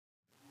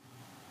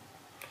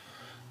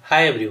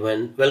Hi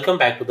everyone, welcome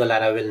back to the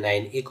Laravel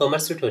 9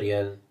 e-commerce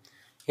tutorial.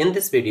 In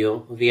this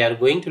video, we are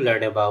going to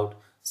learn about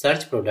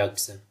search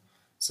products.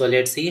 So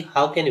let's see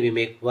how can we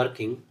make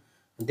working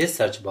this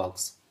search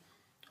box.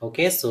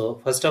 Okay,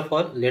 so first of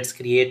all, let's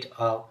create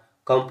a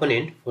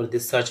component for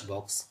this search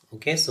box.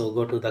 Okay, so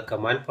go to the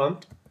command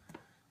prompt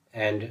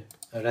and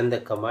run the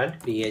command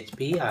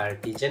php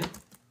artisan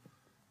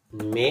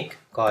make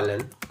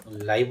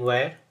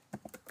livewire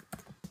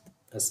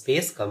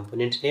space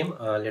component name.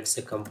 Let's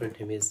say component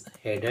name is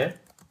header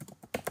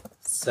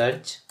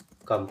search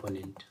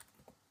component.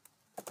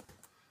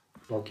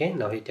 Okay,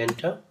 now hit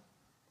enter.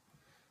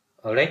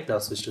 Alright, now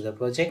switch to the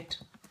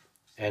project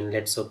and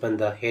let's open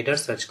the header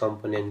search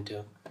component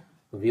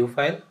view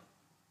file.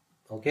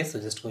 Okay, so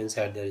just go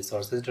inside the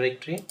resources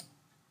directory,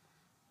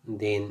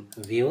 then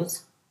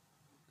views,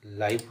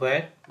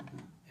 livewire,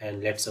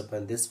 and let's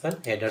open this one,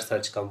 header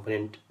search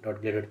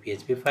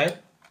component.blade.php file.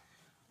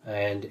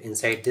 And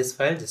inside this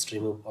file, just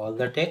remove all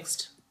the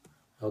text.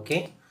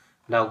 Okay,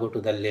 now go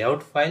to the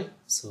layout file.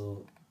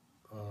 So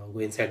go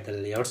inside the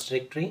layouts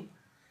directory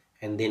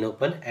and then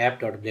open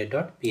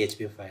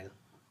app.blade.php file.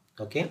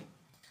 Okay,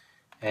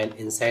 and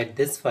inside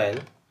this file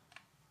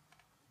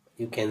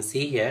you can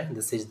see here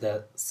this is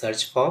the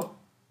search form.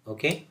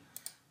 Okay,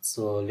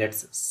 so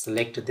let's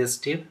select this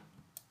div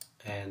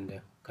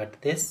and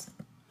cut this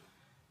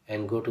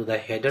and go to the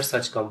header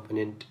search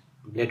component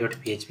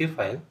blade.php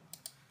file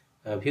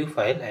view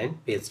file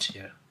and paste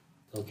here.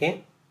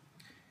 Okay,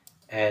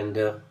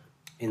 and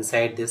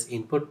inside this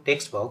input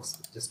text box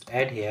just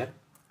add here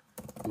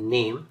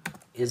name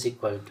is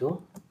equal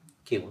to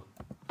q.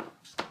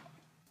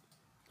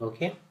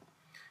 Okay,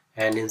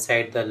 and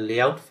inside the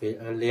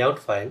layout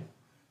file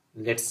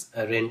let's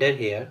render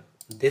here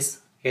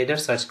this header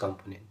search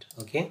component.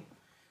 Okay,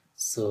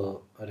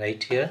 so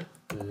right here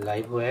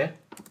livewire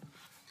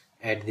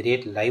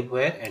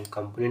 @livewire and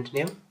component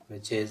name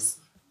which is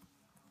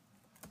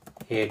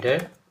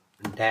header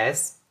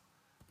dash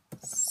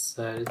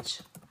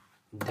search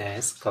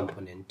dash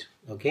component.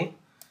 Okay,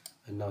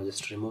 and now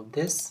just remove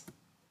this.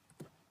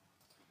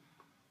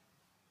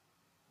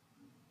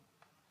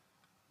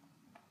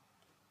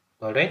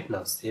 Alright,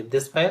 now save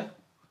this file.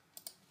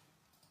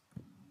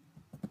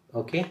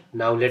 Okay,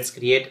 now let's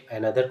create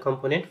another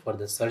component for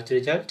the search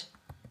result.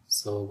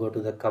 So go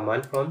to the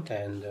command prompt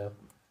and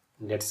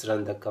let's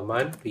run the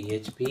command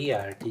php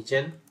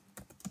artisan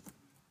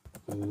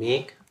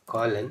make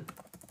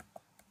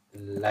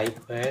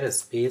livewire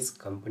space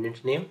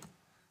component name.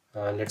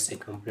 Let's say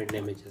component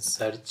name is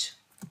search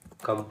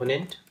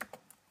component.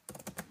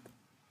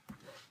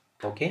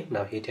 Okay,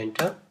 now hit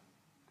enter.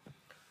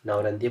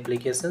 Now run the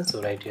application.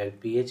 So write here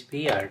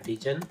php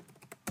artisan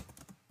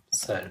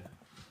serve.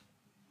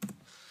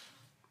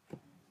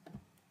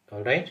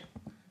 Alright,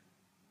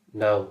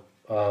 now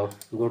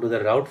go to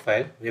the route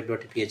file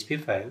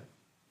web.php file,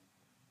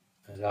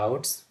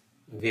 routes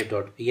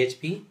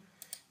web.php,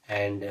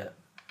 and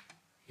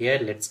here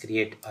let's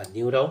create a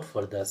new route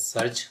for the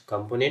search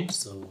component.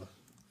 So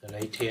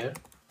right here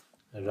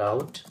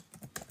route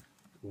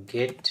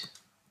get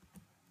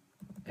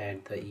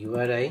and the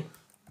URI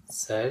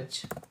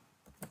search.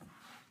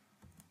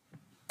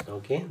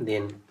 Okay,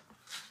 then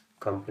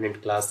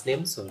component class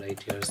name. So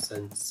right here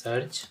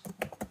search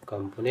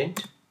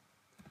component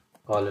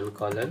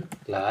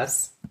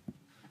class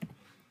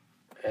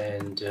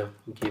and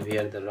give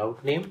here the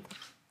route name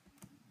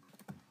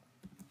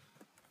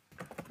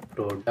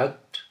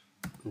product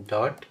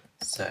dot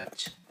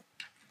search.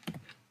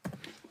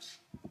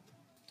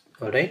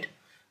 Alright,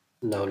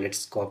 now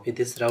let's copy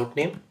this route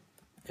name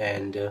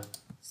and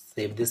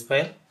save this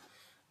file.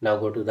 Now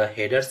go to the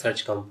header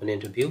search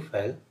component view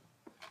file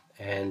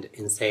and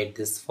inside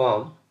this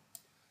form,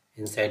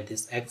 inside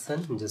this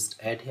action, just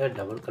add here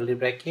double curly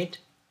bracket,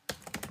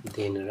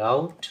 then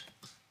route,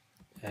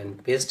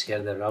 and paste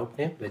here the route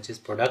name which is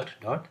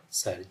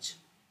product.search.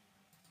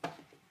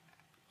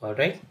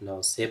 Alright, now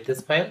save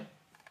this file.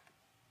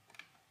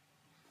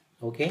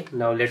 Okay,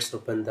 now let's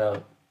open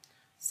the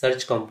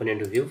search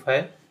component view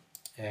file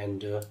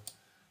and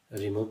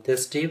remove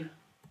this div,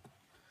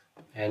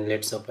 and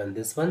let's open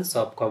this one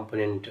sub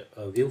component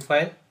view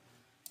file,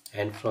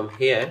 and from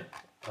here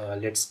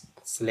let's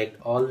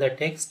select all the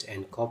text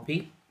and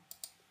copy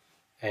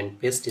and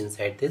paste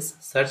inside this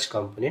search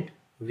component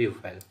view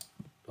file.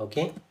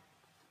 Okay,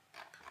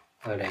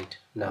 alright,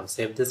 now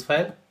save this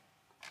file.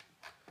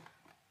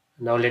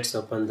 Now let's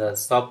open the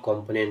sub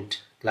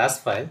component class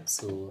file.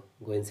 So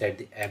go inside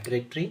the app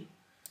directory,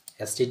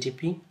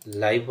 http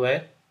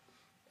livewire,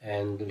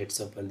 and let's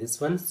open this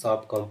one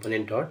sub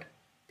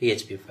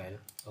component.php file.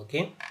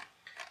 Okay,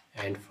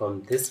 and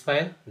from this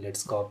file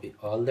let's copy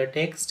all the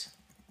text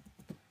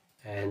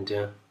and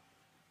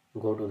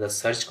go to the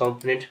search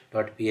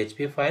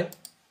component.php file,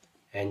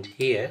 and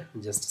here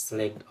just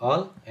select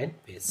all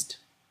and paste.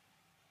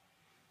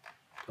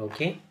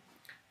 Okay,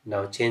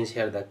 now change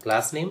here the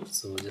class name.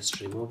 So just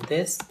remove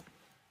this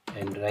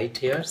and write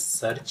here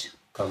search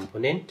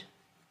component,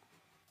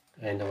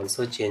 and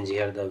also change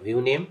here the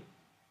view name.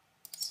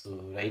 So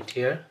write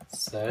here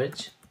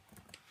search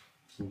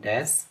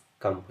dash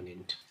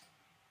component.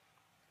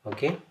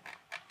 Okay,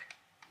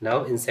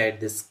 now inside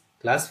this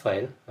class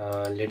file,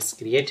 let's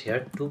create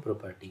here two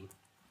property.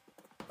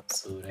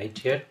 So right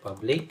here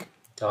public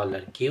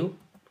 $q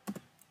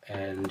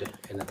and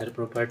another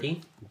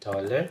property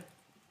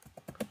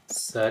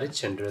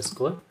 $search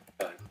underscore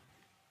term.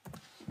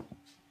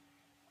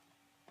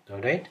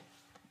 Alright,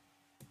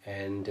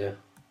 and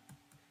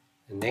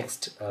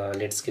next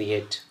let's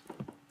create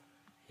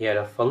here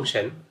a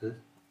function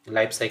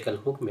lifecycle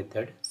hook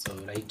method. So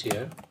right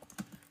here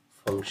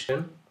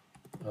function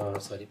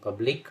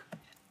public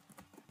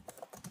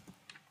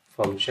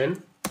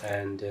function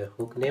and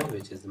hook name,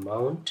 which is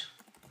mount,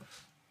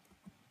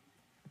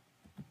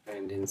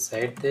 and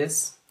inside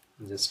this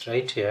just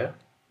right here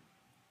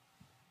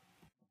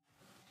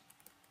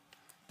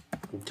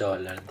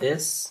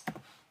 $this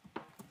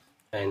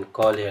and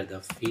call here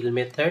the field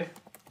method,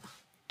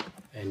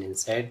 and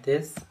inside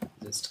this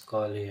just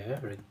call here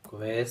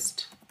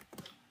request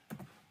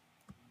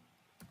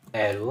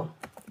arrow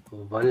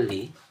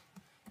only,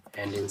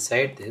 and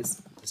inside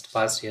this just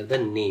pass here the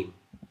name.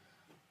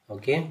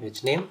 Okay,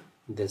 which name?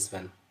 This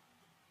one,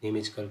 name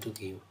is equal to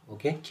q.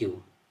 Okay,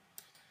 q.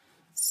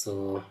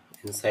 So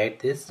inside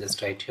this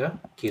just write here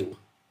q.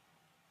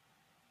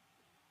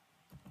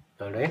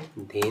 Alright,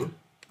 then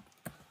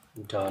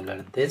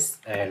 $this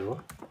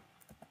arrow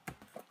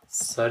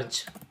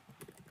search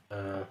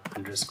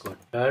underscore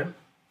term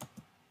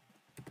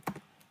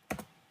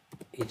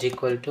is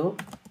equal to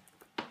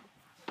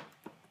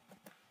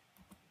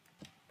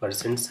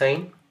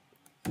 %sign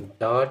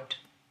dot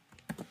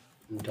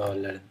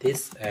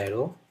 $this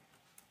arrow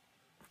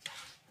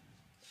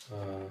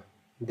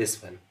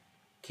this one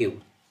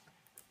q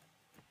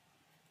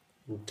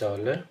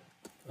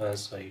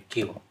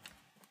q.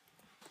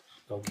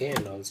 Okay,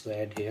 and also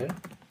add here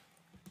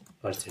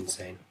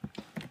 %sign.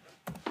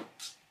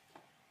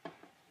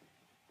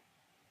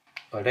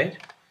 Alright,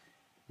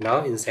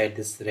 now inside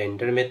this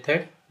render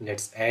method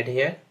let's add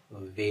here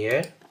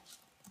where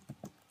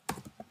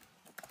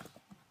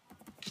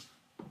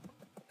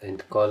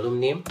and column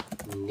name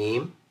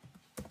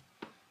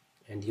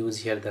and use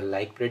here the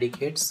like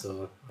predicate.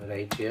 So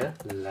right here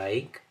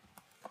like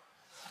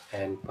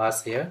and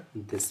pass here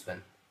this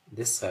one,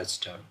 this search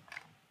term.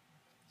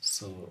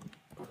 So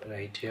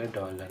right here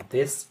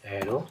 $this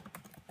arrow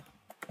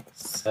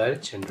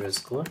search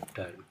underscore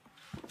term.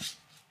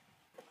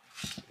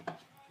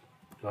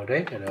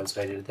 Alright, and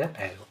also added the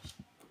arrow.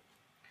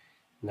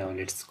 Now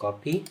let's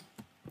copy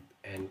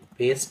and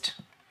paste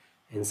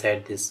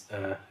inside this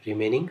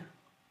remaining.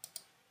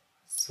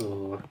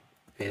 So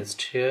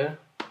paste here,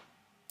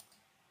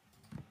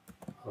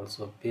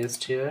 also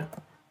paste here.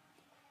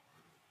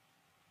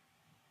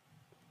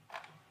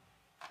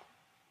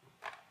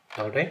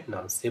 Alright,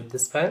 now save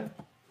this file.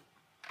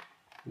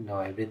 Now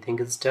everything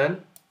is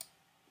done.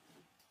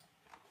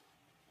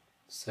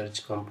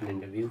 Search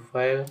component view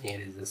file. Here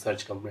is the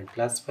search component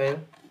class file,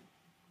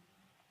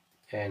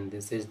 and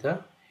this is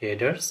the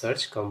header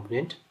search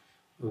component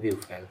view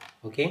file.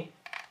 Okay,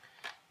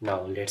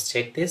 now let's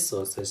check this.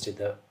 So search to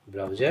the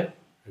browser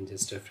and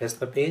just refresh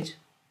the page.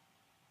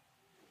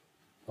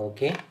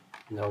 Okay,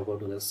 now go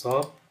to the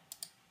shop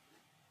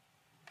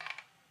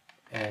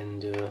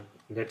and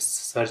let's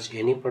search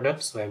any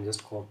product. So I'm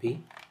just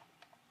copy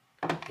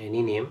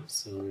any name.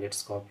 So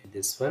let's copy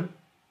this one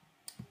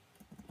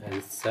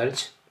and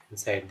search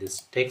inside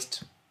this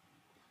text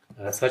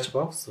search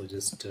box. So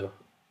just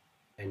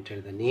enter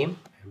the name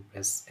and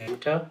press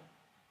enter,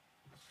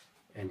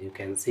 and you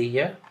can see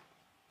here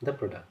the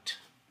product.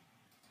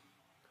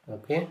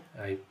 Okay,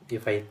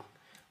 if I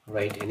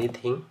write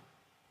anything,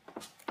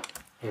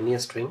 any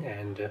string,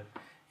 and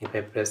if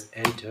I press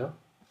enter,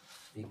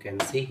 you can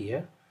see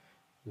here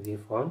we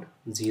found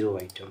 0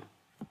 item.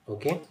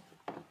 Okay,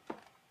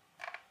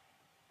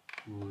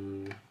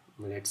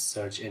 let's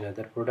search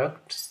another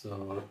product.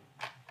 So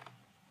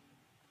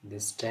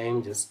this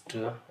time just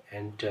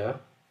enter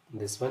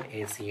this one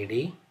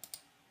ACD,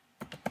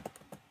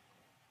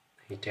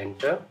 hit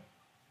enter,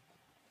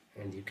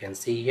 and you can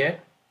see here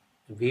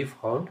we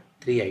found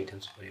 3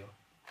 items for you.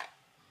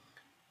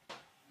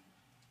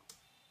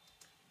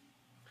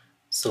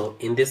 So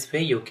in this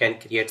way you can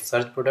create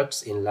search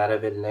products in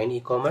Laravel 9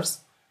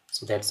 e-commerce.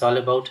 So that's all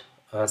about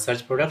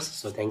search products.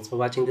 So thanks for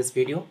watching this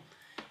video,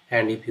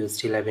 and if you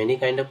still have any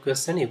kind of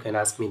question, you can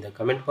ask me in the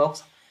comment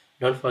box.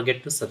 Don't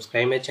forget to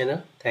subscribe my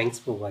channel. Thanks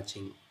for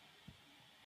watching.